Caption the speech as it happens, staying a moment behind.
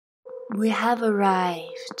We have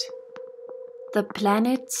arrived. The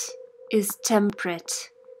planet is temperate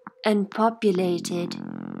and populated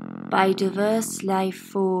by diverse life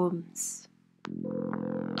forms.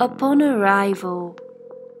 Upon arrival,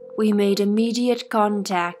 we made immediate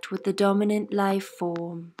contact with the dominant life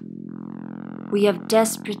form. We have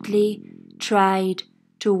desperately tried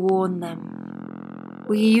to warn them.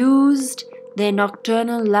 We used their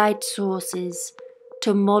nocturnal light sources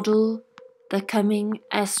to model the coming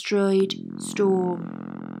asteroid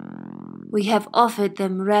storm. We have offered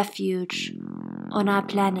them refuge on our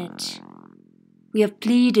planet. We have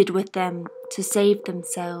pleaded with them to save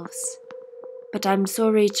themselves, but I'm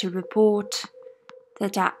sorry to report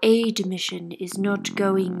that our aid mission is not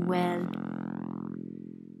going well.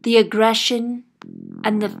 The aggression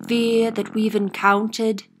and the fear that we've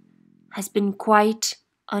encountered has been quite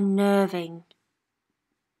unnerving.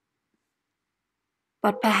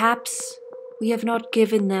 But perhaps we have not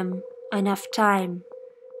given them enough time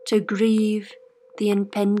to grieve the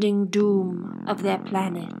impending doom of their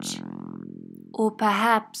planet. Or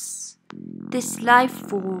perhaps this life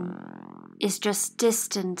form is just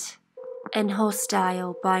distant and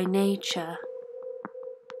hostile by nature.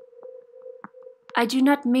 I do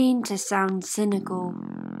not mean to sound cynical.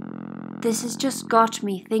 This has just got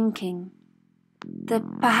me thinking that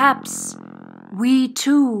perhaps we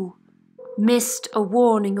too missed a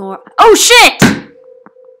warning or— Oh shit!